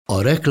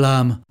A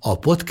reklám a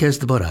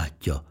podcast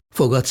barátja.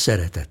 Fogad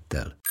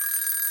szeretettel.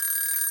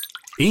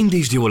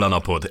 Indítsd jól a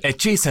napod egy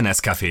csésze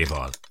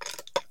Nescaféval.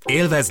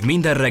 Élvezd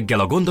minden reggel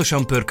a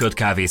gondosan pörkölt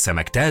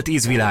kávészemek telt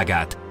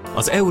ízvilágát,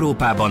 az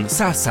Európában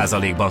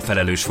 100%-ban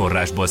felelős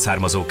forrásból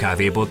származó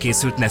kávéból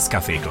készült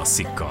Nescafé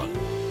klasszikkal.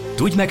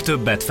 Tudj meg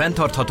többet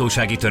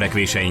fenntarthatósági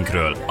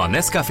törekvéseinkről a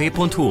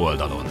nescafé.hu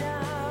oldalon.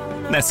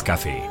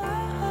 Nescafé.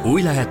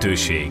 Új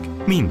lehetőség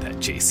minden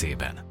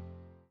csészében.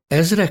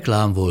 Ez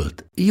reklám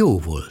volt, jó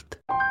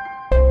volt.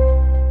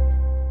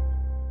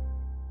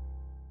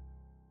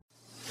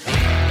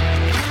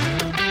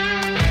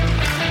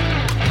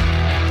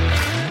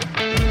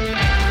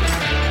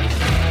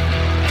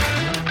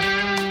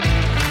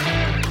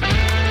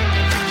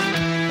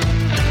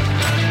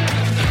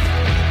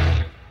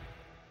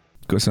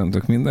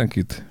 Köszöntök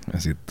mindenkit,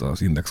 ez itt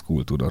az Index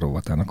Kultúra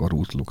rovatának a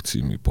Rootluk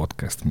című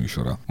podcast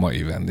műsora.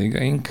 Mai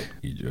vendégeink,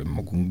 így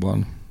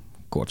önmagunkban,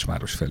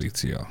 Korcsmáros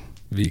Felícia,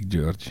 Víg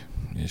György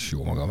és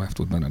jó magam, F.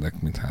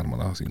 Benedek, mindhárman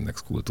az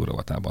Index Kultúra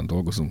rovatában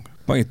dolgozunk.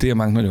 Mai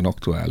témánk nagyon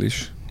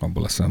aktuális,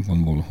 abból a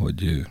szempontból,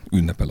 hogy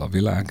ünnepel a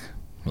világ,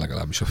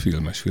 legalábbis a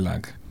filmes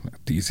világ, mert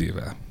 10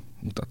 éve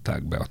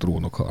mutatták be a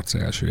Trónok harca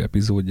első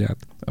epizódját,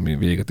 ami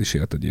véget is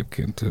ért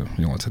egyébként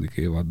 8.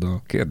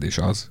 évaddal. Kérdés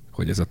az,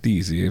 hogy ez a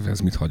 10 év, ez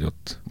mit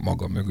hagyott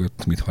maga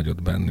mögött, mit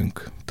hagyott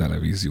bennünk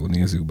televízió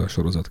nézőkbe,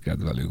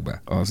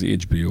 sorozatkedvelőkbe. Az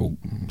HBO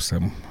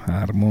szem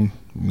 3-on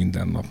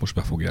minden nap most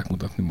be fogják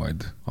mutatni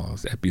majd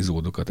az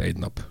epizódokat, egy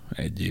nap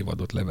egy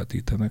évadot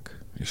levetítenek,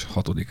 és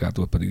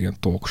 6-ától pedig ilyen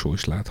talk show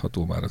is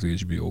látható már az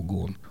HBO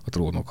Go-n a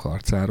Trónok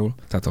harcáról.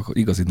 Tehát az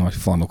igazi nagy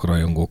fanok,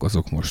 rajongók,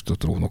 azok most a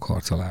Trónok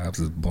harca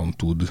live-ban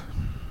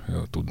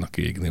tudnak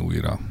égni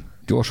újra.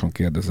 Gyorsan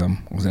kérdezem,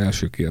 az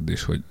első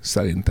kérdés, hogy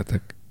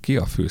szerintetek ki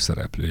a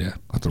főszereplője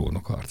a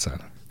Trónok harcán?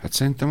 Hát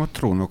szerintem a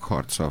Trónok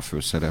harca a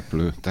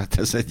főszereplő, tehát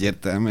ez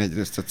egyértelmű,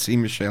 egyrészt a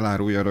cím is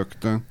elárulja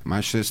rögtön,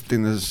 másrészt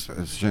ez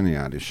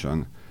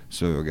zseniálisan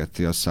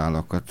szövegeti a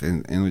szálakat.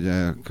 Én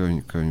ugye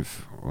könyv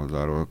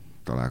oldalról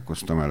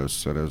találkoztam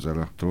először ezzel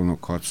a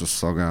Trónok harca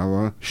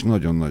szagával, és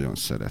nagyon-nagyon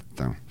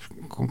szerettem.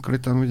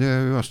 Konkrétan ugye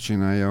ő azt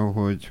csinálja,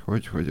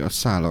 hogy a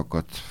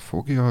szálakat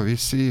fogja,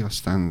 viszi,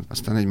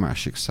 aztán egy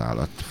másik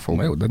szálat fog.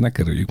 Na jó, de ne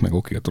kerüljük meg,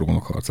 a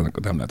Trónok harcának,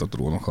 nem lehet a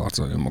Trónok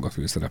harca önmaga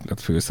főszereplő,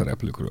 tehát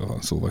főszereplőkről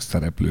van szó, vagy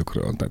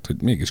szereplőkről, tehát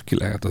hogy mégis ki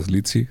lehet az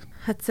Lici?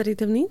 Hát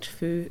szerintem nincs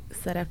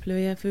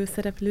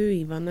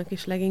főszereplői vannak,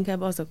 és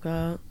leginkább azok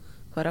a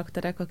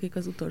karakterek, akik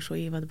az utolsó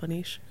évadban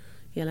is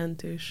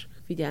jelentős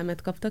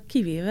figyelmet kaptak,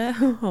 kivéve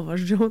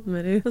Havas John,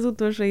 mert ő az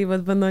utolsó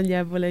évadban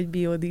nagyjából egy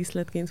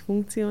biodíszletként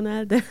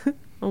funkcionál, de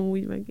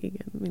amúgy meg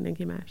igen,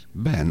 mindenki más.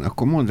 Ben,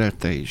 akkor mondd el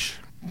te is.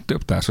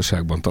 Több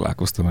társaságban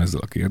találkoztam ezzel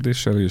a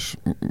kérdéssel, és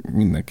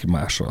mindenki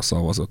másra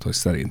szavazott, hogy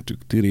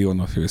szerintük Tyrion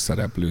a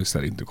főszereplő,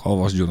 szerintük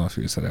Havas John a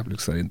főszereplő,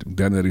 szerintük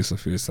Daenerys a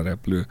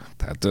főszereplő.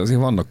 Tehát azért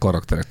vannak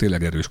karakterek,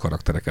 tényleg erős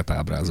karaktereket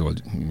ábrázol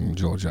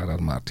George R. R.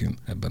 Martin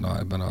ebben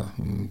a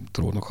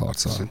Trónok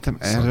harca. Szerintem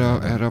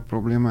erre a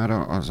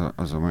problémára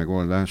az a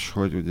megoldás,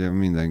 hogy ugye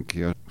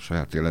mindenki a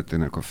saját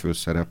életének a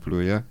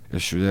főszereplője,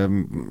 és ugye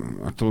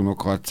a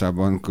Trónok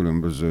harcában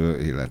különböző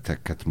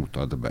életeket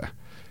mutat be.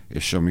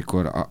 És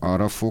amikor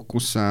arra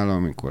fókuszál,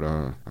 amikor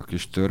a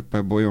kis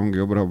törpe bolyong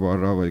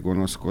jobbra-balra, vagy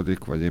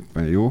gonoszkodik, vagy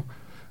éppen jó,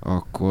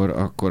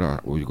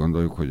 akkor úgy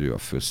gondoljuk, hogy ő a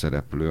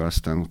főszereplő,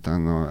 aztán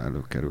utána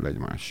előkerül egy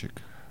másik.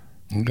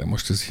 De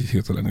most ez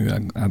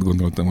hirtelen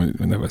átgondoltam, hogy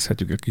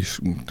nevezhetjük-e kis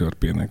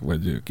törpének,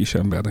 vagy kis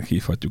embernek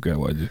hívhatjuk-e,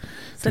 vagy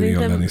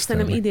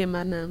Szerintem idén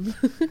már nem.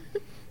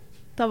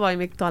 Tavaly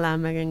még talán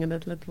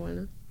megengedett lett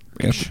volna.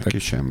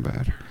 Kis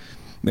ember.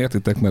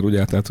 Értitek, mert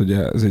ugye, tehát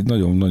ugye ez egy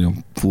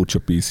nagyon-nagyon furcsa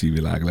PC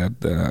világ lett,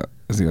 de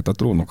ezért a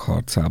Trónok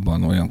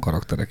harcában olyan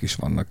karakterek is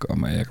vannak,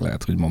 amelyek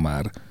lehet, hogy ma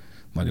már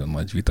nagyon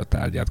nagy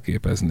vitatárgyát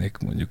képeznék,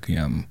 mondjuk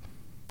ilyen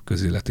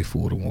közéleti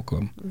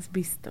fórumokon. Ez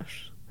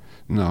biztos.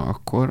 Na,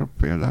 akkor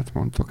példát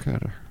mondtok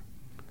erre?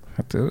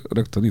 Hát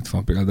rögtön itt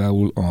van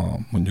például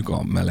mondjuk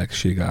a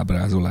melegség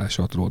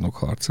ábrázolása a Trónok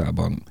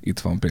harcában, itt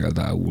van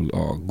például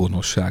a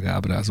gonoszság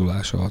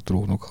ábrázolása a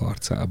Trónok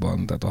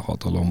harcában, tehát a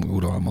hatalom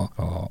uralma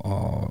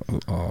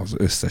az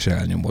összes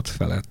elnyomott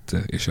felett,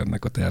 és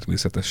ennek a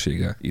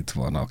természetessége. Itt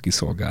van a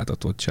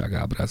kiszolgáltatottság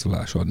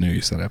ábrázolása, a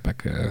női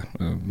szerepek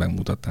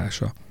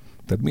bemutatása.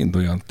 Tehát mind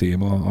olyan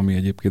téma, ami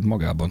egyébként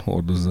magában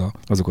hordozza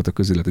azokat a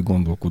közéleti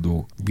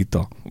gondolkodó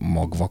vita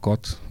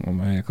magvakat,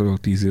 amelyekről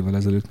 10 évvel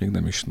ezelőtt még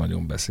nem is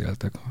nagyon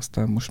beszéltek.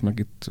 Aztán most meg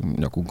itt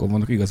nyakunkon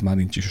vannak, igaz, már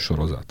nincs is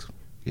sorozat.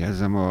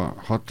 Jelzem, a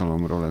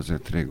hatalomról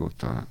ezért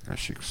régóta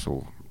esik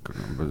szó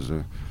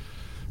különböző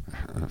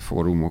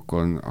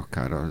fórumokon,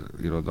 akár az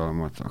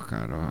irodalmat,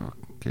 akár a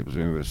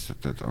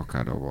képzőművészetet,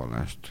 akár a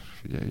vallást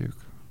figyeljük.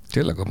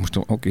 Tényleg, most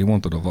oké,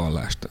 mondtad a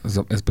vallást.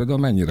 Ez például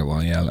mennyire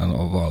van jelen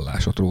a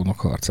vallás a Trónok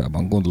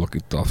harcában? Gondolok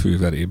itt a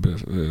főveréb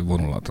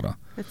vonulatra.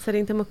 Hát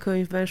szerintem a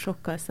könyvben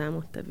sokkal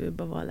számottevőbb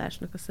a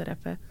vallásnak a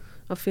szerepe.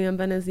 A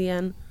filmben ez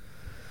ilyen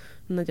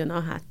nagyon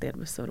a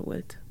háttérbe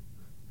szorult.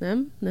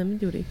 Nem,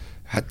 Gyuri?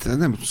 Hát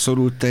nem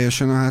szorult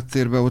teljesen a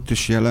háttérbe, ott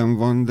is jelen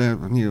van, de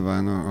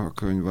nyilván a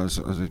könyv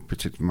az egy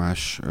picit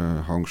más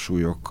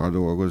hangsúlyokkal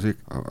dolgozik,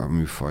 a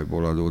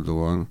műfajból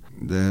adódóan,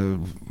 de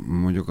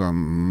mondjuk a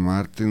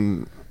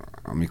Martin,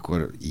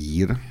 amikor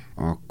ír,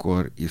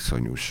 akkor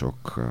iszonyú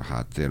sok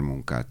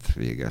háttérmunkát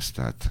végez,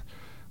 tehát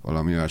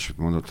valami olyasmit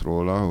mondott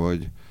róla,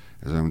 hogy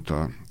ez mint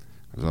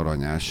az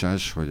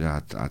aranyásás, hogy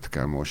át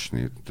kell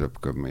mosni több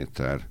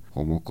köbméter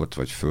homokot,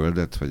 vagy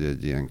földet, vagy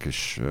egy ilyen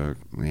kis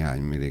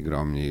néhány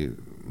milligramnyi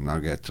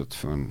nuggetot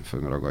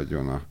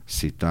fönragadjon a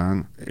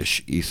szitán,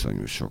 és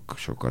iszonyú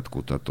sokat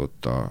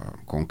kutatott a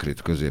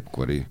konkrét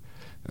középkori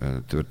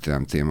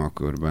történelem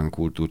témakörben,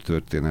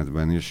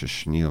 kultúrtörténetben is,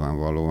 és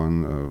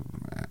nyilvánvalóan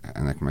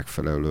ennek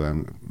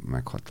megfelelően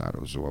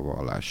meghatározó a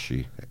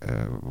vallási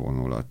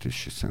vonulat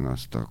is, hiszen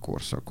azt a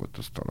korszakot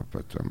azt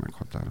alapvetően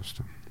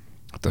meghatározta.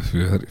 Hát a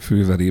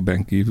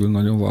főverében kívül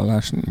nagyon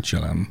vallás nincs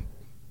jelen.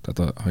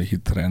 Tehát a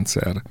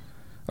hitrendszer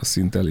az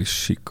szinte el is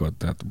sikkad.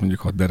 Tehát mondjuk,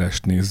 ha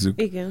Derest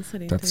nézzük, igen,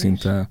 szerintem tehát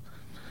szinte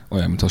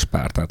olyan, mintha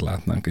Spártát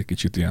látnánk egy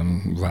kicsit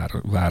ilyen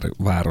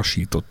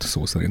városított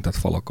szó szerint, tehát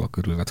falakkal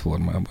körülvett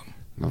formában.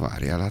 Na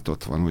várjál, hát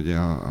ott van ugye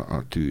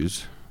a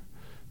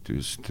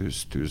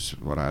tűz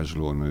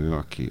varázslónő,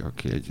 aki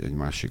egy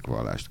másik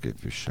vallást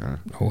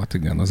képvisel. Ó, hát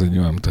igen, az egy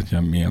olyan,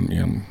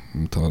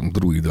 mint a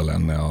druida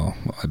lenne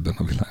ebben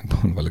a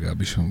világban, vagy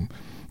legalábbis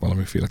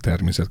valamiféle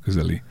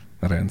természetközeli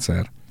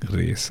rendszer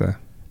része.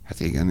 Hát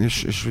igen,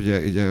 és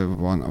ugye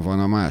van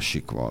a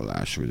másik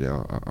vallás, ugye,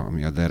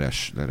 ami a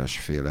Deres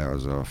féle,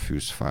 az a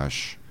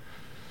fűzfás,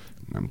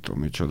 nem tudom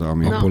micsoda.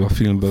 Abból a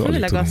filmből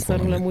főleg azt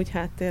szorul amúgy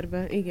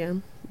háttérbe,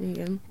 igen.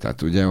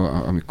 Tehát ugye,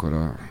 amikor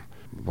a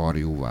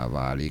varjúvá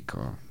válik,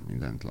 a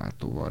mindent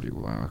látó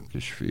varjúvá a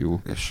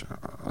kisfiú, és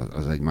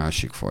az egy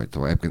másik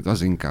fajta. Egyébként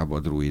az inkább a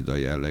druida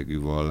jellegű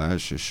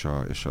vallás,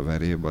 és a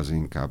veréb az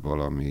inkább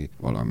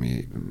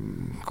valami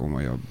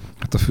komolyabb.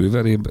 Hát a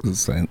főveréb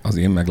az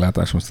én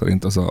meglátásom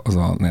szerint az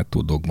a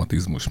nettó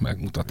dogmatizmus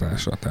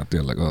megmutatása, tehát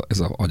tényleg ez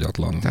az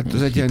agyatlan. Tehát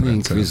ez egy ilyen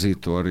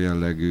inkvizitor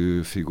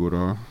jellegű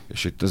figura,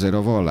 és itt azért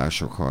a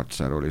vallások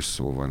harcáról is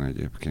szó van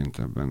egyébként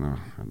ebben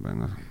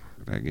a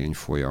regény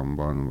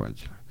folyamban,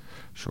 vagy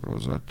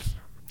sorozat.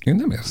 Én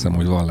nem érzem,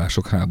 hogy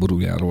vallások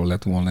háborújáról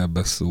lett volna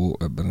ebben szó,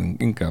 ebben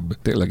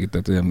inkább tényleg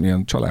itt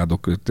ilyen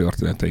családok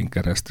történetein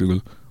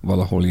keresztül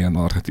valahol ilyen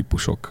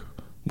archetípusok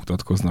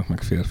mutatkoznak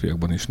meg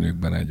férfiakban és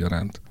nőkben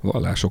egyaránt.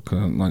 Vallások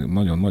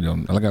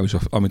nagyon-nagyon, legalábbis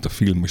amit a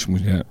film is,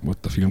 ugye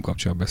ott a film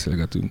kapcsán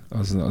beszélgetünk,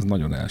 az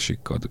nagyon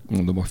elsikkad.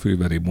 Mondom, a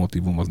főveréb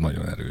motívum az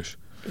nagyon erős.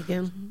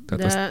 Igen,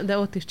 de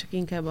ott is csak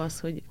inkább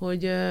az,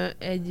 hogy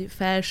egy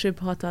felsőbb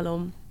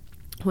hatalom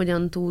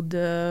hogyan tud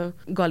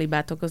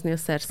galibát okozni a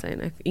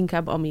Cerseinek.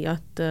 Inkább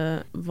amiatt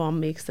van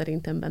még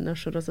szerintem benne a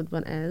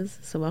sorozatban ez,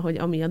 szóval, hogy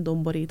amiatt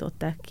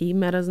domborították ki,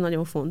 mert az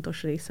nagyon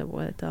fontos része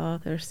volt a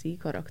Cersei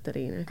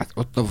karakterének. Hát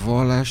ott a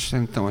vallás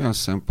szerintem olyan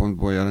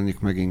szempontból jelenik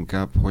meg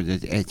inkább, hogy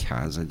egy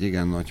egyház, egy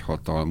igen nagy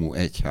hatalmú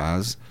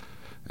egyház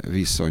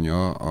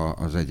viszonya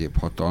az egyéb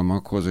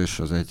hatalmakhoz, és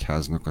az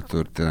egyháznak a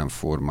történelem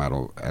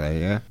formáról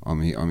eleje,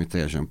 ami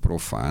teljesen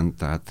profán,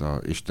 tehát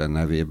a Isten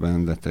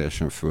nevében, de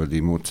teljesen földi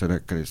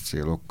módszerekkel és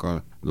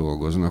célokkal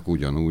dolgoznak,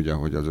 ugyanúgy,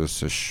 ahogy az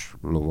összes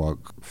lovag,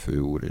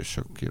 főúr és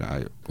a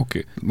király.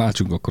 Oké,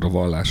 váltsunk akkor a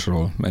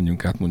vallásról,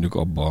 menjünk át mondjuk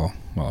abba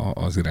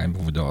az irányba,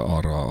 vagy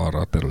arra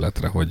a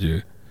területre,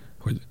 hogy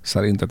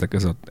szerintetek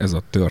ez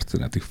a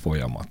történeti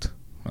folyamat,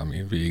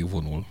 ami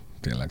végigvonul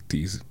tényleg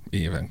 10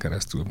 éven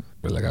keresztül,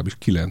 vagy legalábbis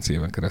 9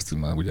 éven keresztül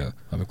már ugye,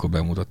 amikor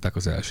bemutatták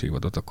az első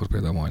évadot, akkor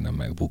például majdnem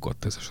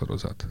megbukott ez a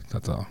sorozat.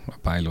 Tehát a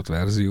pilot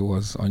verzió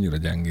az annyira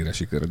gyengére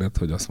sikeredett,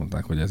 hogy azt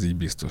mondták, hogy ez így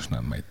biztos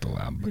nem megy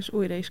tovább. És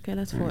újra is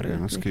kellett forgatni.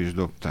 Igen, azt ki is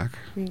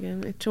dobták.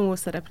 Igen, egy csomó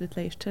szereplőt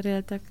le is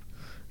cseréltek,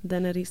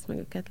 Daenerys-t meg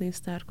a Catelyn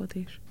Starkot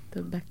is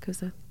többek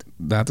között.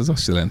 De hát az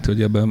azt jelenti,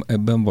 hogy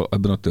ebben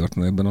a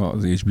történetben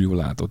az HBO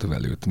látott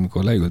velőt.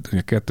 Amikor leült,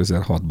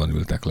 2006-ban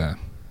ültek le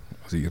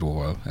az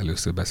íróval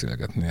először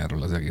beszélgetni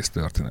erről az egész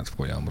történet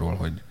folyamról,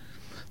 hogy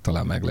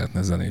talán meg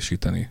lehetne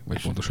zenésíteni,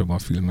 vagy pontosabban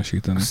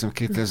filmesíteni. Azt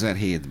hiszem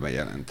 2007-ben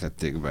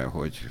jelentették be,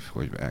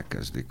 hogy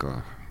elkezdik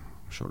a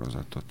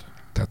sorozatot.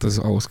 Tehát ez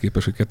ahhoz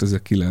képest, hogy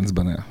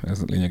 2009-ben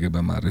ez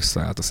lényegében már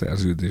összeállt a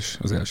szerződés,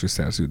 az első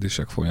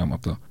szerződések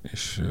folyamata,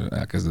 és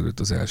elkezdődött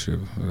az első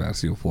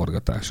verzió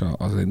forgatása,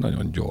 az egy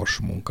nagyon gyors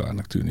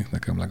munkának tűnik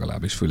nekem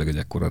legalábbis, főleg egy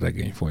ekkora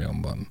regény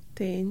folyamban.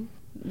 Tény.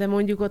 De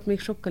mondjuk ott még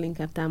sokkal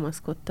inkább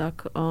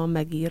támaszkodtak a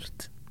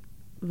megírt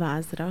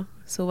vázra,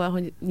 szóval,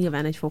 hogy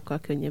nyilván egy fokkal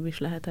könnyebb is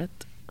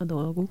lehetett a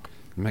dolguk.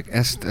 Meg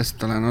ezt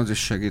talán az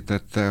is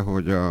segítette,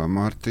 hogy a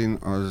Martin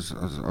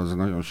az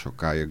nagyon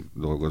sokáig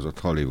dolgozott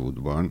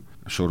Hollywoodban,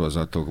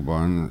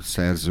 sorozatokban,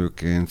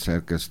 szerzőként,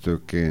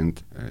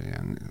 szerkesztőként,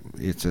 ilyen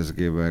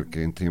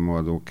éceszgéberként,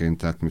 témaadóként,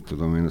 tehát mit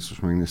tudom én, ezt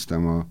most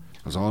megnéztem,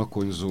 az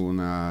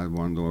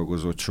Alkonyzónában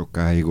dolgozott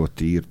sokáig, ott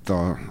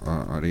írta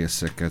a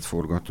részeket,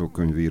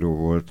 forgatókönyvíró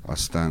volt,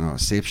 aztán a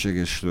Szépség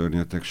és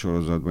szörnyetek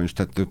sorozatban is,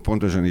 tehát ő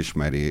pontosan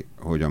ismeri,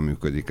 hogyan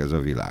működik ez a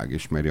világ,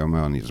 ismeri a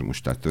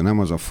mechanizmust. Tehát ő nem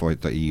az a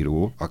fajta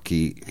író,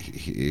 aki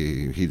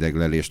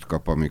hideglelést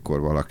kap, amikor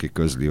valaki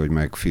közli, hogy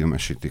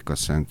megfilmesítik a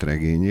Szent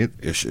regényét,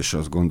 és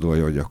azt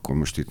gondolja, hogy akkor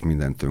most itt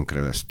minden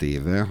tönkre lesz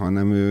téve,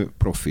 hanem ő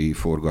profi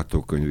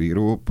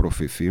forgatókönyvíró,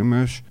 profi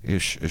filmes,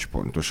 és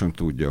pontosan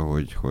tudja,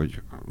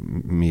 hogy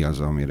mi az,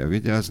 amire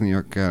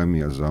vigyáznia kell,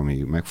 mi az, ami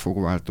meg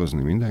fog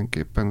változni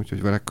mindenképpen,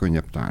 úgyhogy vele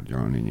könnyebb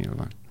tárgyalni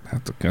nyilván.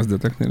 Hát a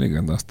kezdeteknél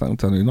igen, de aztán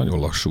utána ő nagyon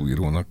lassú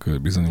írónak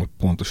bizonyult,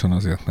 pontosan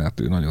azért, mert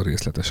ő nagyon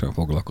részletesen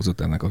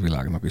foglalkozott ennek a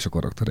világnak és a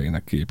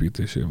karaktereinek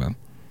kiépítésében.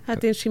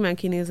 Hát én simán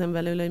kinézem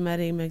belőle, hogy már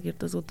rég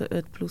megírt azóta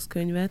 5 plusz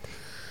könyvet,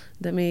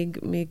 de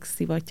még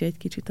szivatja egy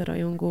kicsit a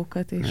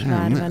rajongókat, és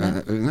vár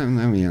vele.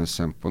 Nem ilyen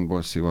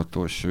szempontból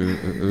szivatos.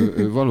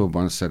 Ő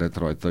valóban szeret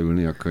rajta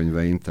ülni a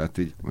könyvein, tehát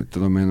így,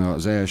 tudom én,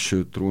 az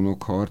első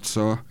Trónok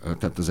harca,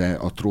 tehát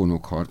a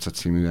Trónok harca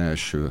című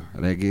első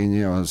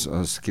regénye,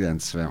 az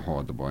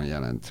 96-ban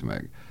jelent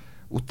meg.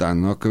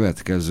 Utána a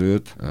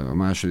következőt, a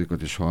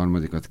másodikat és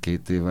harmadikat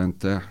 2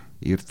 évente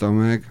írta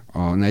meg,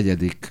 a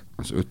negyedik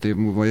az 5 év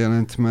múlva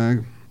jelent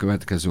meg,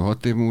 következő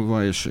 6 év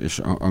múlva,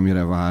 és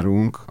amire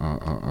várunk,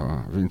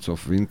 a Winds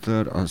of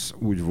Winter, az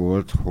úgy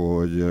volt,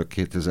 hogy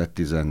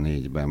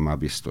 2014-ben már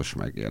biztos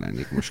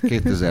megjelenik. Most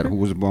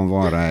 2020-ban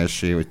van rá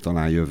esély, hogy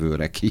talán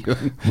jövőre kijön.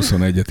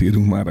 21-et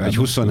írunk már rá.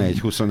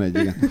 21,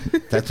 igen.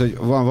 Tehát, hogy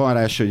van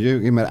rá esély,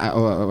 hogy mert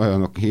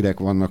olyanok hírek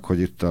vannak, hogy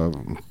itt a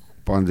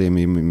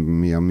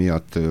pandémia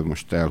miatt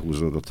most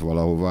elhúzódott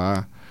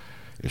valahová,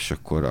 és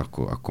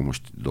akkor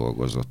most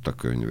dolgozott a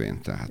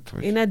könyvén. Tehát,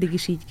 hogy... Én eddig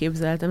is így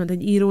képzeltem, hát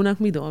egy írónak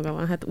mi dolga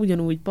van? Hát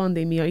ugyanúgy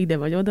pandémia ide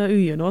vagy oda,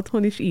 üljön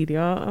otthon és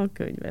írja a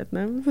könyvet,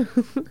 nem?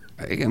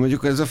 Igen,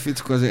 mondjuk ez a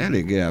fickó azért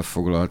elég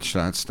elfoglalt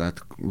srác,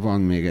 tehát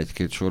van még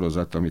 1-2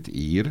 sorozat, amit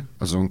ír,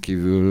 azon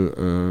kívül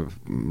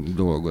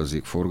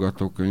dolgozik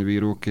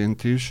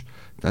forgatókönyvíróként is,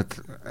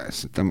 tehát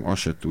szerintem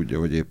azt se tudja,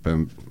 hogy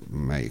éppen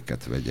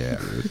melyiket vegye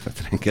elő,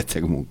 tehát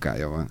rengeteg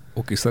munkája van.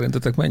 Oké,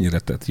 szerintetek mennyire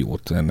tett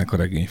jót ennek a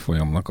regény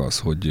folyamnak az,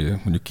 hogy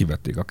mondjuk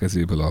kivették a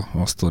kezéből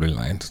a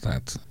storyline-t,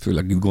 tehát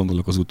főleg itt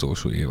gondolok az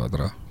utolsó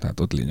évadra, tehát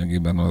ott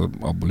lényegében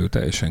abból ő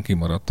teljesen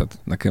kimaradt, tehát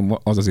nekem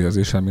az az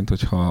érzésem,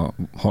 mintha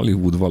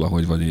Hollywood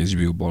valahogy vagy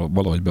HBO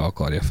valahogy be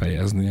akarja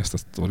fejezni ezt a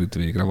sztorit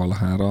végre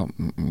valahára,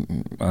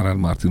 R.R.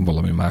 Martin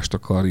valami mást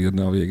akar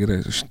írni a végére,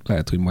 és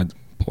lehet, hogy majd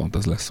pont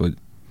az lesz, hogy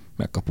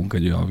megkapunk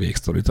egy olyan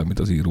végsztorit, amit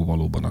az író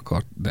valóban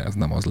akart, de ez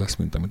nem az lesz,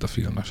 mint amit a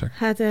filmesek.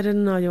 Hát erre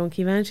nagyon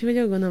kíváncsi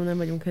vagyok, gondolom nem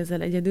vagyunk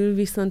ezzel egyedül,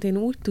 viszont én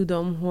úgy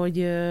tudom,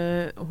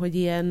 hogy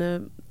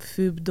ilyen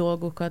főbb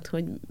dolgokat,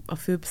 hogy a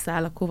főbb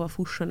szálak hova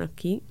fussanak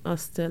ki,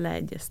 azt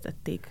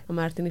leegyeztették a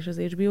Martin és az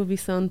HBO,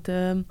 viszont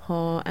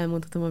ha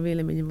elmondhatom a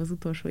véleményem az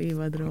utolsó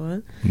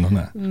évadról,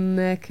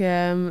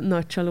 nekem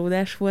nagy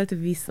csalódás volt,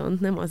 viszont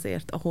nem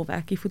azért,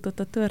 ahová kifutott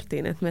a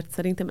történet, mert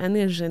szerintem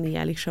ennél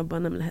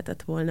zseniálisabban nem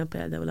lehetett volna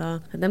például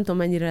hát nem tudom,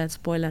 mennyire lehet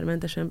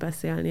spoilermentesen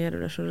beszélni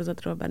erről a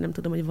sorozatról, bár nem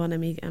tudom, hogy van-e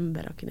még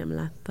ember, aki nem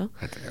látta.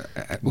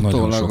 Hát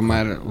utólag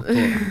már...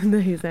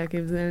 Nehéz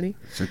elképzelni.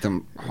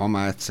 Szerintem, ha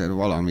már egyszer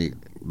valami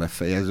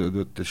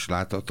befejeződött és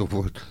látható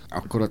volt,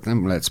 akkor ott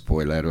nem lehet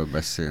spoilerről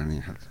beszélni.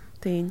 Hát.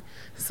 Tény.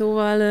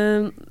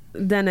 Szóval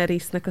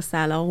Daenerysnek a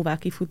szála, ahová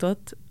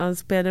kifutott,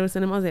 az például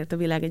szerintem azért a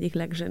világ egyik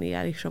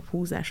legzseniálisabb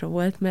húzása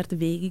volt, mert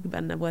végig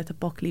benne volt a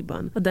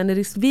pakliban. A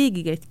Daenerys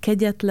végig egy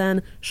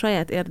kegyetlen,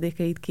 saját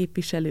érdekeit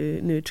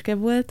képviselő nőcske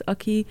volt,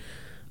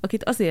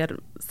 akit azért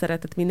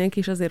szeretett mindenki,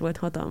 és azért volt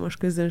hatalmas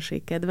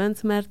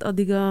közönségkedvenc, mert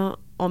addig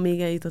amíg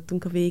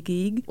eljutottunk a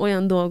végéig,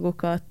 olyan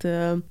dolgokat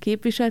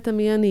képviselt,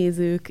 ami a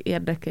nézők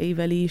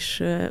érdekeivel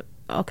is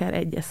akár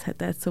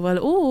egyezhetett. Szóval,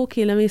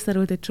 oké,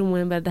 lemészárult egy csomó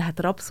ember, de hát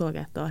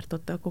rabszolgát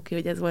tartottak, oké,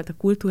 hogy ez volt a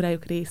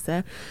kultúrájuk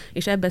része,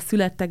 és ebbe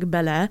születtek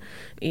bele,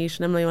 és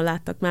nem nagyon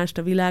láttak mást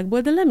a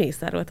világból, de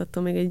lemészárolt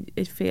attól még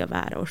egy fél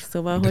város.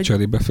 Szóval, de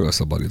cserébe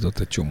felszabadított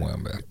egy csomó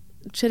ember.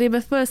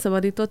 Cserébe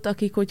felszabadított,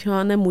 akik,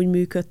 hogyha nem úgy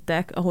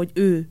működtek, ahogy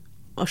ő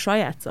a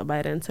saját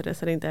szabályrendszere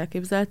szerint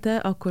elképzelte,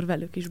 akkor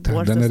velük is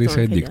borzasztóan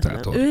kegyetlen. Egy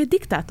diktátor. Ő egy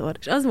diktátor.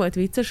 És az volt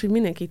vicces, hogy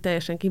mindenki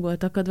teljesen ki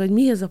volt akadva, hogy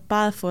mi ez a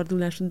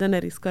pálfordulás a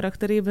Daenerys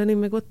karakterében, én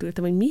meg ott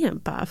ültem, hogy milyen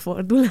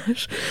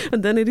pálfordulás. A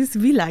Daenerys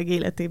világ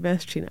életében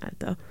ezt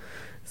csinálta.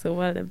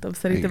 Szóval nem tudom,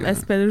 szerintem igen.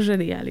 Ez például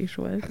zseniális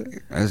volt.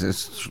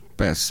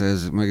 Persze,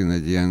 ez megint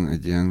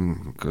egy ilyen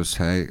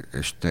közhely,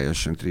 és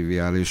teljesen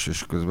triviális,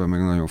 és közben meg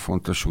nagyon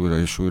fontos újra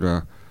és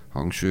újra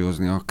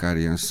hangsúlyozni, akár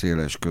ilyen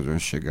széles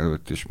közönség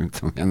előtt is, mint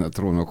amilyen a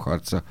Trónok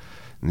harca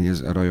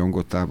néz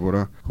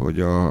rajongótábora, hogy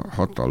a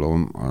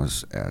hatalom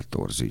az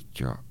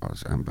eltorzítja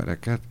az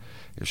embereket,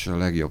 és a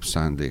legjobb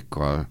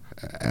szándékkal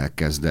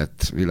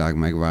elkezdett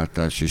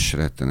világmegváltás is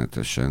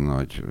rettenetesen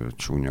nagy,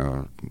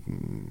 csúnya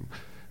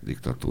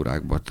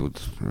diktatúrákba tud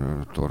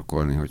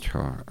torkolni,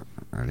 hogyha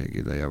elég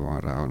ideje van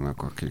rá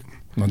annak, aki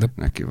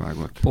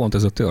nekivágott. Pont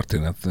ez a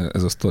történet,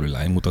 ez a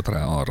storyline mutat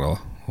rá arra,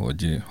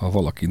 hogy ha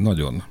valaki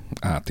nagyon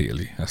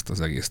átéli ezt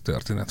az egész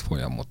történet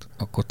folyamot,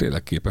 akkor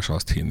tényleg képes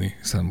azt hinni,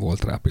 hiszen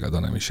volt rá példa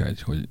nem is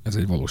egy, hogy ez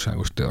egy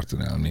valóságos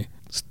történelmi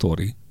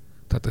sztori,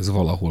 tehát ez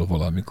valahol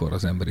valamikor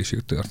az emberiség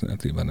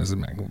történetében ez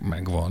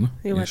megvan.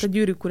 Jó, hát a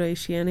Gyűrűk ura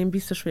is ilyen, én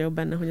biztos vagyok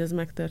benne, hogy ez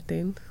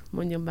megtörtént.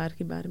 Mondjon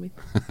bárki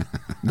bármit.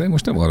 De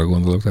most nem arra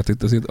gondolok, tehát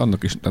itt azért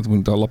annak is, tehát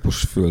mint a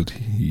lapos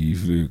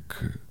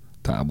földhívők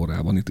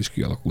táborában itt is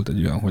kialakult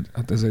egy olyan, hogy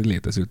hát ez egy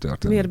létező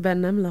történet. Miért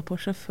bennem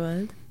lapos a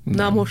föld? Nem.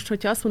 Na most,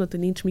 hogyha azt mondod, hogy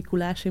nincs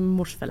Mikulás, én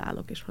most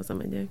felállok és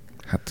hazamegyek.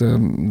 Hát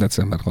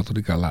december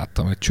 6-án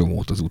láttam egy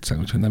csomót az utcán,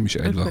 úgyhogy nem is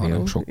egy,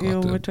 hanem sokkal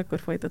több. Jó, csak akkor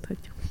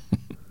folytathatjuk.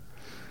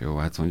 Jó,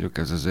 hát mondjuk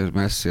ez azért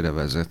messzire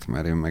vezet,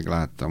 mert én meg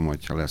láttam,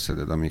 hogy ha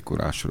leszeded a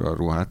Mikulásra a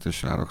ruhát,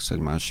 és ráraksz egy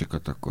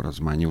másikat, akkor az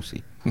már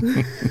nyuszi.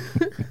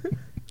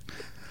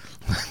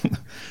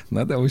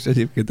 Na de most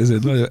egyébként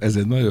ez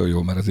egy nagyon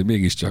jó, mert azért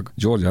mégiscsak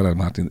George R. R.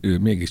 Martin, ő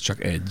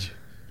mégiscsak egy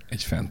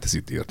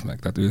fantasy-t írt meg.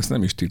 Tehát ő ezt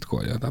nem is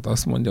titkolja. Tehát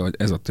azt mondja, hogy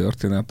ez a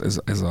történet,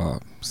 ez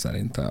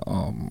szerinte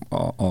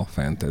a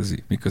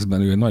fantasy.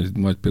 Miközben ő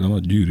például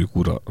nagy Gyűrűk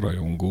ura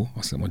rajongó,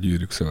 azt hiszem a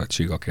Gyűrűk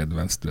Szövetség a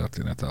kedvenc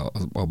története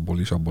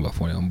abból a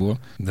folyamból.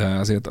 De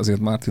azért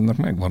Martinnak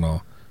megvan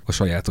a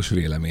sajátos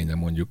véleménye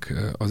mondjuk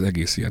az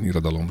egész ilyen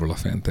irodalomról, a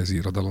fantasy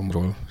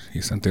irodalomról,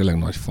 hiszen tényleg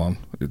nagy fan.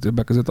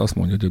 Többek között azt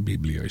mondja, hogy a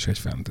Biblia is egy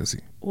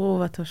fantasy.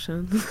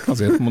 Óvatosan.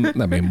 Azért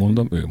nem én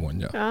mondom, ő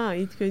mondja.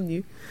 Így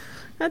könnyű.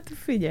 Hát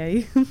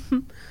figyelj,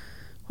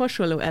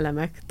 hasonló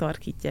elemek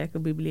tarkítják a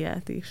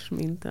Bibliát is,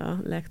 mint a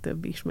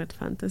legtöbb ismert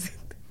fantasyt.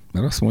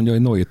 Mert azt mondja,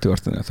 hogy Noé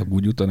történet a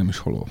búgy után, nem is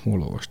hol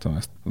olvastam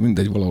ezt.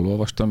 Mindegy, valahol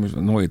olvastam, és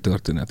Noé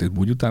történetét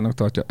búgy utának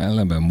tartja,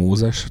 ellenben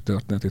Mózes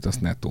történetét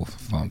azt nettó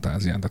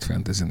fantázián, tehát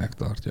fantasynek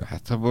tartja.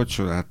 Hát a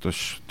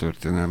bocsodálatos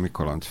történelmi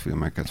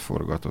kalandfilmeket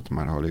forgatott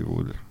már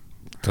Hollywood.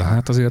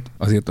 Tehát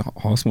azért,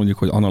 ha azt mondjuk,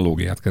 hogy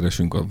analógiát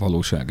keresünk a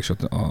valóság és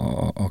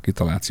a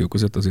kitaláció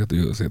között, azért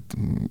ő azért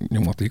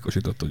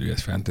nyomatékosított, hogy ő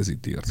egy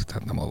fantasy-t írt,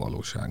 tehát nem a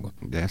valóságot.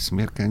 De ezt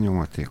miért kell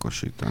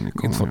nyomatékosítani?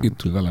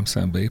 Itt ül velem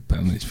szembe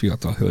éppen egy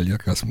fiatal hölgy,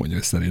 aki azt mondja,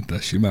 hogy szerintem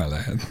simán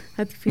lehet.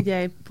 Hát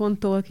figyelj, pont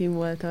Tolkien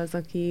volt az,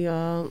 aki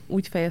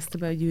úgy fejezte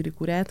be a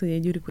Gyűrűk urát, hogy a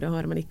Gyűrűk ura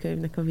 3.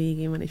 könyvnek a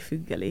végén van egy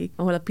függelék,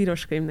 ahol a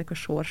piros könyvnek a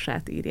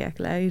sorsát írják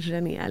le, és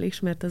zseniális,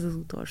 mert ez az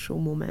utolsó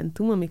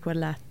momentum, amikor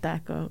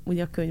látták,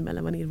 ugye a könyvben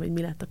le van írva, hogy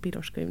mi lett a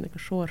piros könyvnek a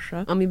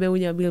sorsa, amiben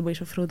ugye a Bilbo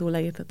és a Frodo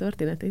leírt a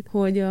történetét,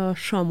 hogy a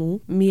Samu,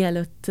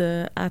 mielőtt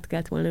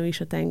átkelt volna ő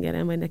is a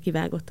tengeren, majd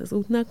nekivágott az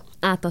útnak,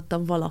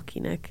 átadta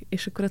valakinek.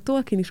 És akkor a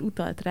Tolkien is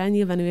utalt rá,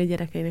 nyilván ő a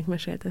gyerekeinek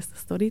mesélte ezt a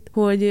sztorit,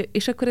 hogy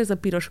és akkor ez a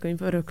piros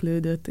könyv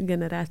öröklődött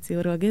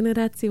generációról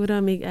generációra,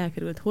 még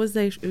elkerült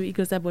hozzá, és ő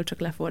igazából csak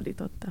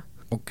lefordította.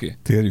 Oké.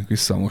 Térjünk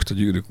vissza most a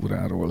Gyűrűk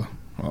uráról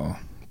a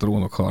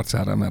Trónok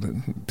harcára, mert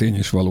tény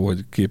is való,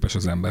 hogy képes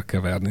az ember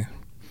keverni.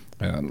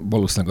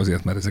 Valószínűleg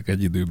azért, mert ezek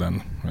egy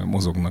időben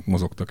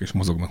mozogtak és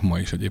mozognak ma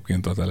is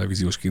egyébként a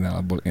televíziós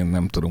kínálatból. Én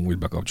nem tudom úgy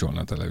bekapcsolni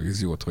a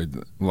televíziót, hogy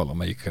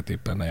valamelyiket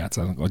éppen ne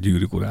játszanak. A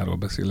Gyűrűk uráról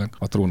beszélek.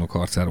 A Trónok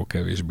harcáról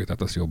kevésbé,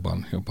 tehát az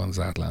jobban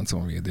zárt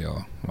láncon védi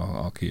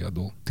a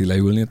kiadó. Ti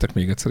leülnétek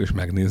még egyszer, és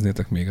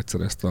megnéznétek még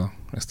egyszer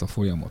ezt a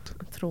folyamot?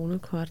 A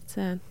Trónok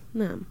harcát?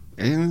 Nem.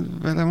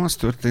 Velem az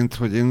történt,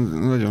 hogy én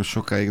nagyon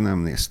sokáig nem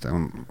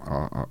néztem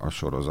a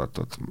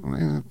sorozatot.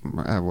 Én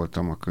el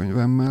voltam a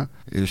könyvemmel,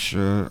 és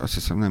azt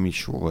hiszem nem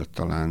is volt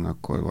talán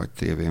akkor, vagy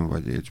tévén,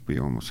 vagy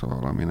HBO-n, szóval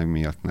valaminek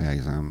miatt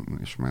nehezen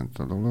is ment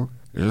a dolog.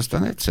 És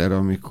aztán egyszer,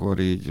 amikor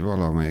így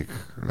valamelyik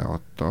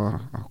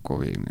leadta, akkor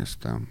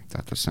végignéztem.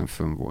 Tehát azt hiszem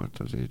fönn volt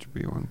az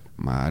HBO-n.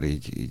 Már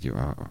így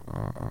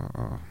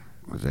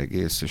az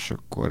egész, és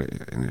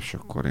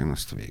akkor én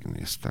azt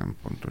végignéztem,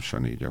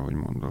 pontosan így, ahogy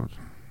mondod.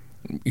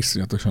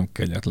 Iszonyatosan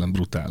kegyetlen,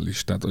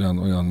 brutális, tehát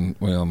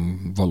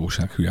olyan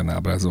valósághülyen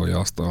ábrázolja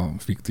azt a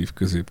fiktív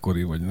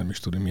középkori, vagy nem is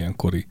tudom milyen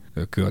kori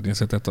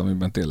környezetet,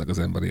 amiben tényleg az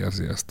ember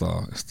érzi ezt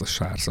a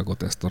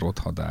sárszagot, ezt a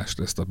rothadást,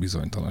 ezt a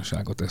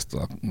bizonytalanságot,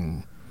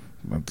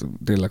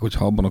 tényleg,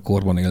 hogyha abban a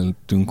korban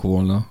éltünk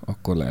volna,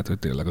 akkor lehet, hogy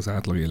tényleg az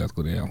átlag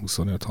életkor ilyen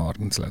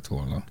 25-30 lett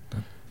volna.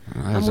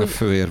 Ez a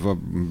főérv a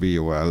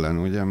bio ellen,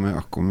 ugye, mert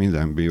akkor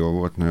minden bio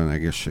volt, nagyon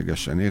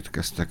egészségesen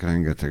étkeztek,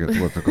 rengeteget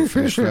voltak a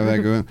friss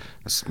levegőn,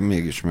 ezt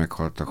mégis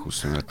meghaltak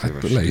 25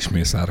 éves. Le is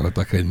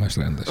mészároltak egymást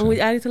rendesen. Úgy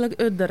állítólag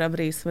 5 darab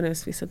rész van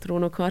összvisz a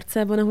Trónok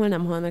harcában, ahol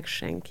nem hal meg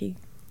senki.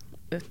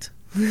 5.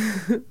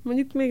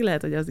 Mondjuk még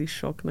lehet, hogy az is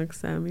soknak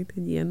számít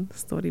egy ilyen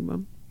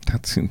sztoriban.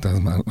 Hát szinte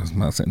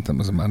szerintem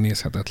ez már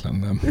nézhetetlen,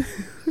 nem?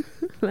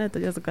 Lehet,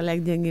 hogy azok a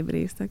leggyengébb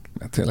részek.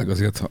 Hát tényleg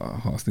azért,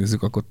 ha azt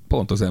nézzük, akkor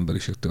pont az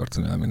emberiség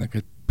történelmének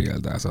egy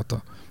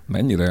példázata.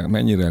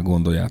 Mennyire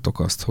gondoljátok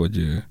azt,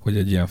 hogy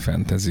egy ilyen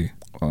fantasy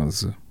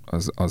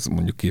az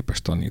mondjuk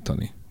képes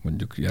tanítani,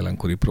 mondjuk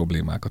jelenkori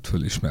problémákat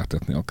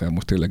fölismertetni, akár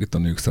most tényleg itt a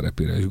nők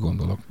szerepére is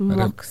gondolok.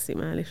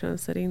 Maximálisan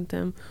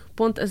szerintem.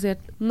 Pont ezért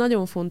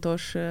nagyon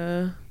fontos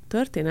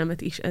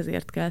történelmet is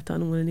ezért kell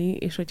tanulni,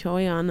 és hogyha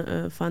olyan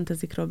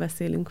fantazikról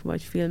beszélünk,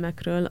 vagy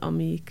filmekről,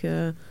 amik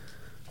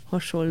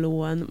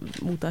hasonlóan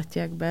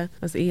mutatják be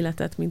az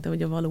életet, mint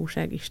ahogy a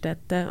valóság is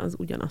tette, az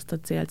ugyanazt a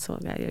célt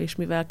szolgálja. És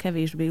mivel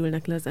kevésbé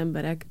ülnek le az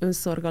emberek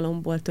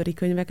önszorgalomból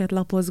könyveket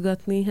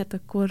lapozgatni, hát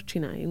akkor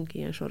csináljunk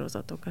ilyen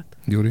sorozatokat.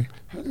 Gyuri?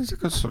 Hát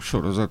ezek a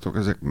sorozatok,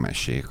 ezek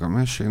mesék. A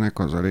mesének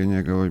az a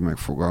lényege, hogy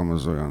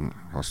megfogalmaz olyan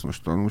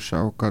hasznos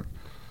tanulságokat,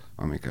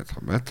 amiket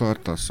ha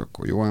betartasz,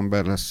 akkor jó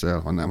ember leszel,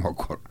 ha nem,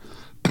 akkor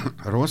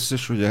rossz,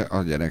 és ugye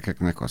a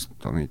gyerekeknek azt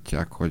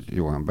tanítják, hogy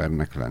jó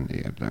embernek lenni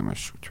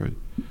érdemes, úgyhogy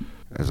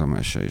ez a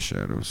mese is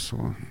erről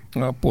szól.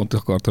 Pont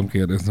akartam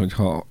kérdezni, hogy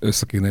ha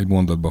össze kéne egy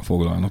mondatba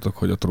foglalnotok,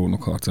 hogy a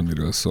Trónok harca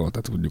miről szól,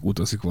 tehát mondjuk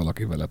utazik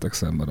valaki veletek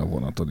szemben a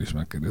vonatod, és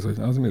megkérdez, hogy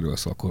az miről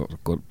szól,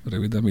 akkor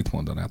röviden mit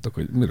mondanátok,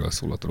 hogy miről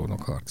szól a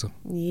Trónok harca?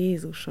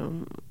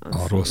 Jézusom!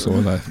 Arról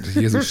szólna,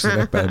 Jézus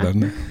szerepel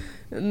benne.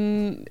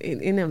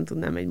 Én nem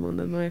tudnám egy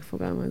mondatban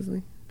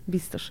megfogalmazni.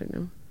 Biztos, hogy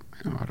nem.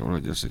 Arról,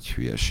 hogy ez egy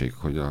hülyeség,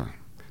 hogy a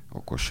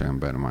okos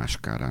ember más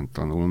kárán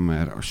tanul,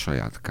 mert a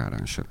saját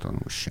kárán se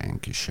tanul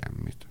senki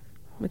semmit.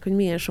 Meg hogy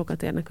milyen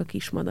sokat érnek a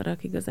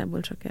kismadarak, igazából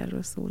csak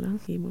erről szól a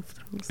Game of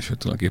Thrones. És hogy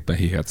tulajdonképpen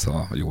hihetsz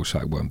a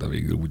jóságban, de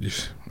végül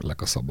úgyis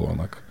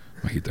lekaszabolnak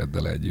a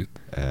hiteddel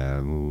együtt.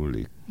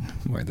 Elmúlik.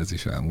 Majd ez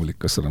is elmúlik.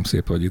 Köszönöm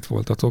szépen, hogy itt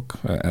voltatok.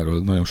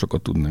 Erről nagyon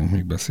sokat tudnánk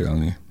még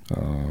beszélni.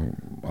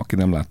 Aki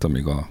nem látta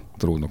még a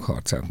Trónok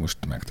harcát, most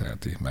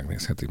megteheti,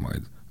 megnézheti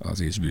majd.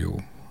 Az HBO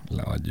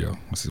leadja,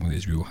 azt hiszem,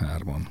 hogy HBO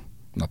 3-on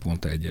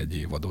naponta egy-egy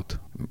évadot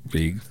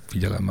végig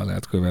figyelemmel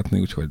lehet követni,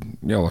 úgyhogy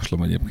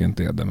javaslom, egyébként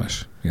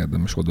érdemes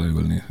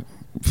odaülni.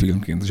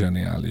 Filmként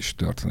zseniális,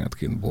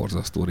 történetként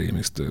borzasztó,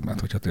 rémisztő, mert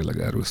hogyha tényleg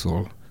erről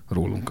szól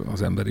rólunk,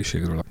 az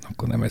emberiségről,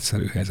 akkor nem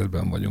egyszerű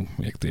helyzetben vagyunk,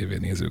 még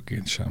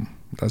tévénézőként sem.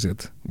 De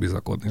azért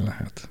bizakodni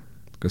lehet.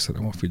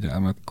 Köszönöm a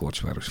figyelmet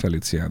Korcsmáros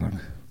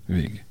Feliciának,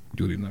 Vég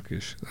Gyurinak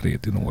és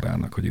Réti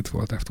Nórának, hogy itt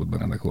volt, F.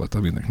 Benedek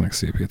voltam. Mindenkinek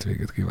szép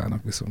hétvégét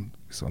kívánok,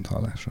 viszont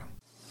hallásra.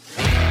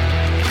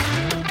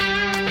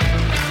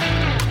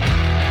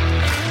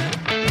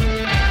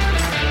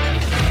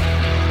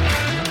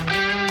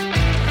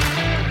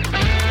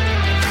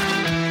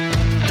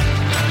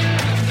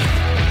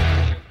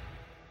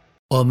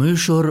 A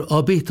műsor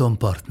a Béton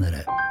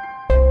partnere.